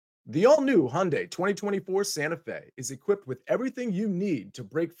The all-new Hyundai 2024 Santa Fe is equipped with everything you need to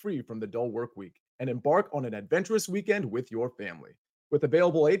break free from the dull work week and embark on an adventurous weekend with your family. With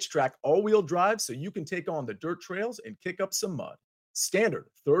available H-Track all-wheel drive so you can take on the dirt trails and kick up some mud. Standard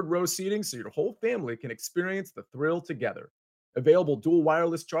third-row seating so your whole family can experience the thrill together. Available dual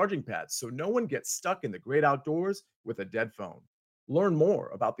wireless charging pads so no one gets stuck in the great outdoors with a dead phone. Learn more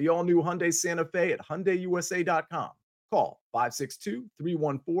about the all-new Hyundai Santa Fe at HyundaiUSA.com. Call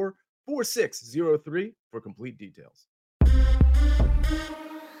 562-314-4603 for complete details.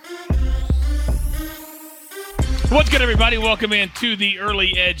 What's good, everybody? Welcome in to the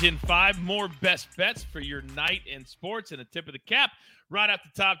Early Edge in 5. More best bets for your night in sports and a tip of the cap right off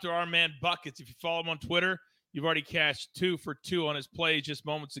the top to our man Buckets. If you follow him on Twitter, you've already cashed 2 for 2 on his plays just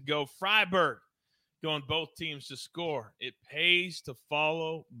moments ago. Freiburg going both teams to score. It pays to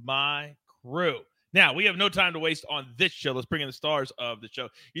follow my crew. Now, we have no time to waste on this show. Let's bring in the stars of the show.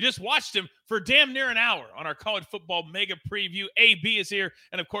 You just watched him for damn near an hour on our college football mega preview. AB is here,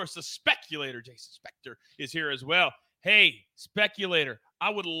 and, of course, the speculator, Jason Spector, is here as well. Hey, speculator, I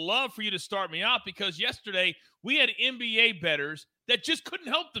would love for you to start me off because yesterday we had NBA bettors that just couldn't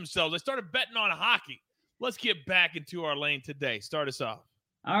help themselves. They started betting on hockey. Let's get back into our lane today. Start us off.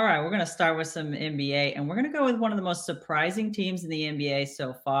 All right, we're going to start with some NBA, and we're going to go with one of the most surprising teams in the NBA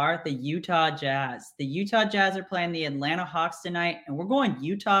so far, the Utah Jazz. The Utah Jazz are playing the Atlanta Hawks tonight, and we're going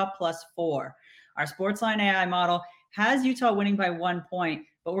Utah +4. Our Sportsline AI model has Utah winning by 1 point,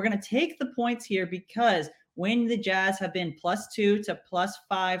 but we're going to take the points here because when the Jazz have been +2 to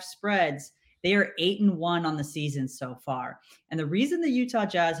 +5 spreads, they are 8-1 on the season so far. And the reason the Utah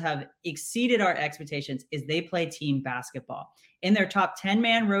Jazz have exceeded our expectations is they play team basketball. In their top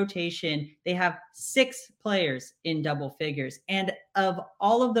 10-man rotation, they have 6 players in double figures. And of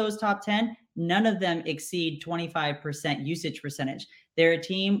all of those top 10, none of them exceed 25% usage percentage. They're a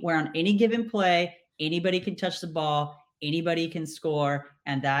team where on any given play, anybody can touch the ball, anybody can score,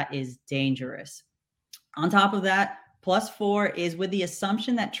 and that is dangerous. On top of that, +4 is with the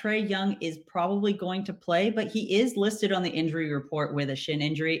assumption that Trae Young is probably going to play, but he is listed on the injury report with a shin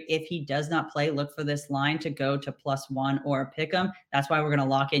injury. If he does not play, look for this line to go to +1 or pick him. That's why we're going to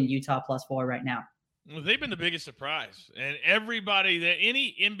lock in Utah +4 right now. Well, they've been the biggest surprise. And everybody, that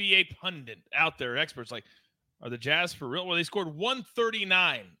any NBA pundit out there, experts, like, are the Jazz for real? Well, they scored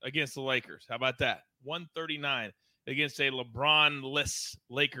 139 against the Lakers. How about that? 139 against a LeBron-less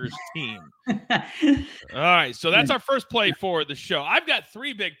Lakers team. All right, so that's our first play for the show. I've got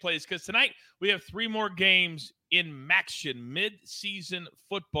 3 big plays because tonight we have 3 more games in MACtion, mid-season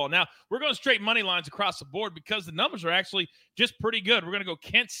football. Now, we're going straight money lines across the board because the numbers are actually just pretty good. We're going to go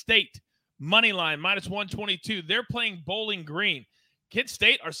Kent State, money line, -122. They're playing Bowling Green. Kent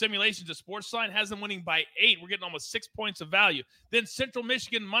State, our simulations of Sportsline, has them winning by 8. We're getting almost 6 points of value. Then Central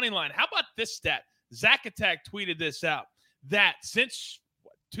Michigan, money line. How about this stat? Zach Attack tweeted this out, that since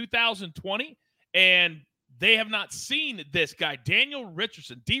 2020, and they have not seen this guy, Daniel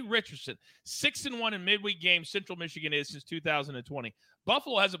Richardson, D. Richardson, 6-1 in midweek games. Central Michigan is since 2020.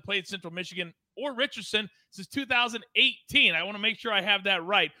 Buffalo hasn't played Central Michigan or Richardson since 2018. I want to make sure I have that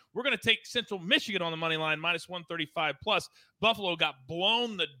right. We're going to take Central Michigan on the money line, -135 plus. Buffalo got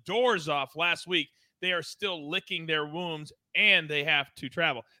blown the doors off last week. They are still licking their wounds, and they have to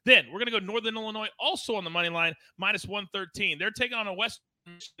travel. Then we're going to go Northern Illinois, also on the money line, -113. They're taking on a Western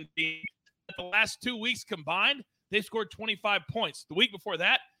Michigan team. The last 2 weeks combined, they've scored 25 points. The week before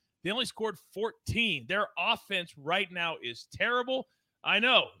that, they only scored 14. Their offense right now is terrible. I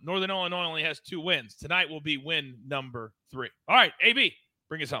know Northern Illinois only has 2 wins. Tonight will be win number 3. All right, AB,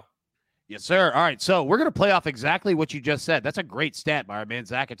 bring us home. Yes, sir. All right, so we're going to play off exactly what you just said. That's a great stat by our man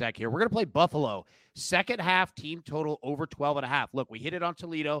Zach Attack here. We're going to play Buffalo. Second half team total over 12.5. Look, we hit it on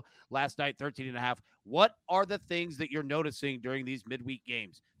Toledo last night, 13.5. What are the things that you're noticing during these midweek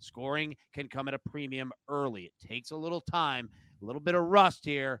games? Scoring can come at a premium early. It takes a little time, a little bit of rust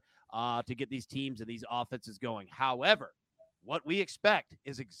here to get these teams and these offenses going. However, what we expect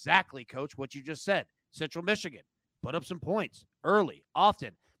is exactly, Coach, what you just said. Central Michigan, put up some points early,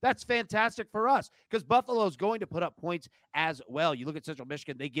 often. That's fantastic for us because Buffalo is going to put up points as well. You look at Central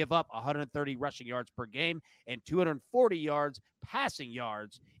Michigan, they give up 130 rushing yards per game and 240 yards passing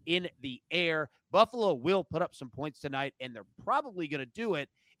yards in the air. Buffalo will put up some points tonight, and they're probably going to do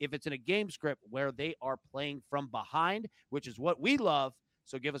it if it's in a game script where they are playing from behind, which is what we love.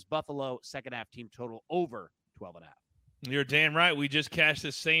 So give us Buffalo second half team total over 12.5. You're damn right. We just cashed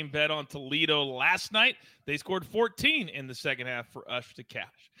the same bet on Toledo last night. They scored 14 in the second half for us to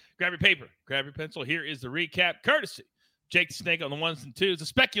cash. Grab your paper, grab your pencil. Here is the recap, courtesy Jake the Snake on the 1s and 2s. The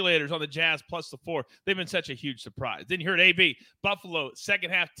speculators on the Jazz plus the 4. They've been such a huge surprise. Then you heard AB, Buffalo,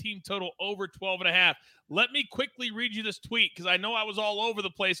 second half team total over 12.5. Let me quickly read you this tweet because I know I was all over the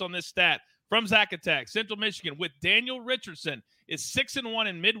place on this stat. From Zach Attack, Central Michigan with Daniel Richardson is 6-1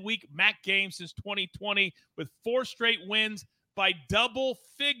 in midweek MAC games since 2020 with 4 straight wins by double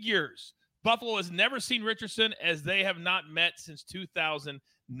figures. Buffalo has never seen Richardson as they have not met since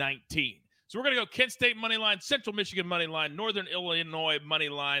 2019. So we're going to go Kent State money line, Central Michigan money line, Northern Illinois money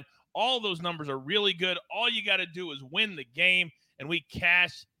line. All those numbers are really good. All you got to do is win the game, and we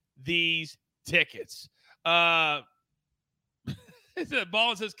cash these tickets. Ballin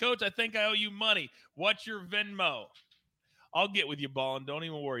says, Coach, I think I owe you money. What's your Venmo? I'll get with you, Ballin. Don't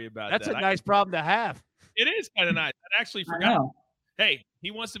even worry about that. That's a nice problem to have. It is kind of nice. I actually forgot. Hey, he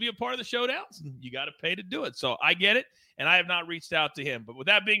wants to be a part of the showdowns. You got to pay to do it. So I get it, and I have not reached out to him. But with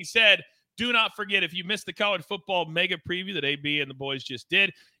that being said, do not forget, if you missed the college football mega preview that AB and the boys just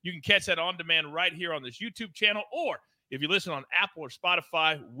did, you can catch that on demand right here on this YouTube channel. Or if you listen on Apple or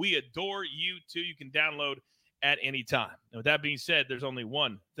Spotify, we adore you too. You can download at any time. And with that being said, there's only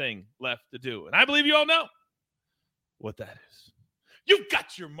one thing left to do. And I believe you all know what that is. You've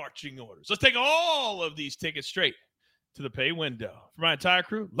got your marching orders. Let's take all of these tickets straight to the pay window. For my entire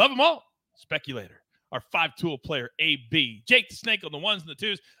crew, love them all. Speculator. Our 5-tool player, AB. Jake the Snake on the 1s and the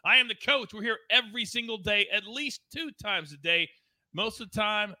 2s. I am the coach. We're here every single day, at least 2 times a day. Most of the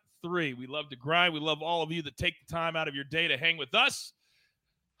time, 3. We love to grind. We love all of you that take the time out of your day to hang with us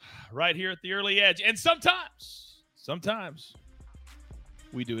right here at the Early Edge. And sometimes,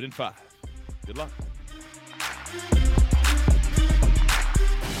 we do it in 5. Good luck.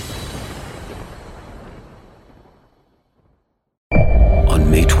 On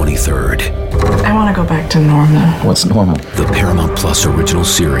May 23rd, I want to go back to normal. What's normal? the Paramount Plus original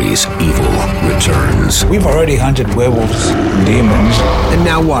series, Evil, returns. We've already hunted werewolves, demons. And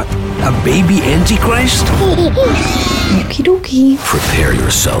now what? A baby Antichrist? Okie dokie. Prepare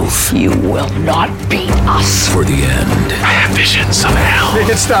yourself You will not beat us. for the end. I have visions of hell. Make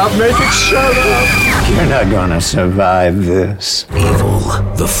it stop. Make it shut up. You're not gonna survive this. Evil,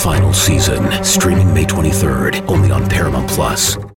 the final season, streaming May 23rd, only on Paramount Plus.